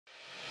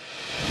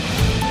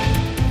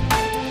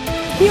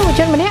យុវ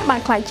ជនម្នាក់បា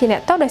នខ្លាចជាអ្ន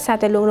កទោសដោយសារ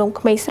តែលួងលោម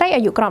ក្មេងស្រី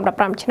អាយុក្រោម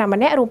15ឆ្នាំ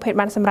ម្នាក់រួមភេទ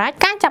បានសម្រេច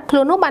ការចាប់ខ្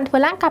លួននោះបានធ្វើ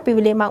ឡើងកាលពី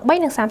វេលាម៉ោង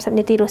 3:30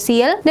 នាទីរសៀ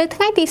លនៅថ្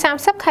ងៃទី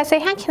 30 ខែសី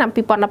ហាឆ្នាំ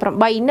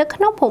 2018 នៅក្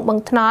នុងភូមិបឹង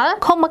ថ្នល់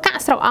ឃុំមកៈ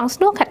ស្រុកអង្គស្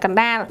នួរខេត្តកណ្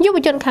ដាលយុវ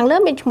ជនខាងលើ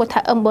មានឈ្មោះថា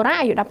អឹមបូរ៉ា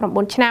អាយុ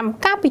 19 ឆ្នាំ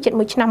កាលពីជិត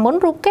1ឆ្នាំមុន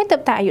រូបគេទើ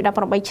បតែអាយុ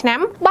 18 ឆ្នាំ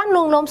បាន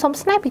លួងលោមសុំ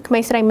ស្នេហ៍ពីក្មេ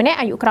ងស្រីម្នាក់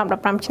អាយុក្រោម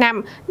 15 ឆ្នាំ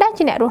ដែល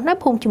ជាអ្នករស់នៅ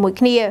ភូមិជាមួយ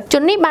គ្នាជ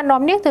ននេះបាន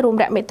នាំនាងទៅរួម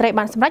រយៈមេត្រី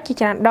បានសម្រេចជា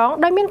ច្រើនដង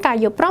ដោយមានការ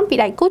យល់ព្រមពី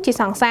ដៃគូជា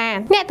សង្សារ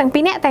អ្នកទាំងពី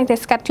រនាក់តែងតែ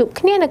ស្កាត់ជួប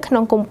គ្នានៅក្នុ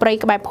ងគុម្ពព្រៃ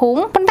ក្បែរភូ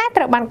មិប៉ុន្តែ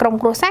ត្រូវបានក្រុម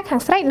គ្រួសារខា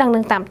ងស្រីដឹងនឹ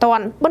ងតាមទា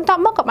ន់បន្ទា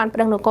ប់មកក៏បានប្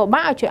តឹងនគរបា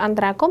លឲ្យជួយអន្ត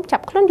រាគមន៍ចា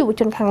ប់ខ្លួនយុវ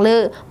ជនខាងលើ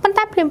ប៉ុន្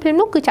តែភ្លាមៗ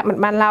នោះគឺចាប់មិន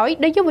បានឡើយ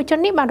ដោយយុវជន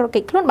នេះបានរត់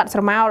គេចខ្លួនបាត់ស្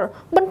រមោល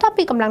បន្ទាប់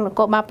ពីកម្លាំងនគ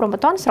របាលព្រំប្រ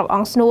ទានស្រុកអ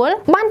ង្គស្នួល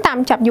បានតាម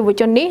ចាប់យុវ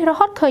ជននេះរ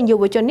ហូតឃើញយុ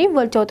វជននេះ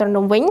វិលចូលត្រ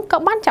នំវិញក៏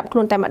បានចាប់ខ្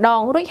លួនតែម្ដង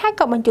រួចហើយ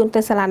ក៏បញ្ជូនទៅ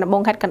សាលាដំប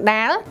ងខេត្តកណ្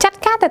ដាលចាត់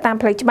ការទៅតាម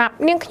ផ្លូវច្បាប់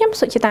នាងខ្ញុំ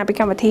សុជាតាពី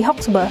កម្មវិធី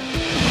Hoxber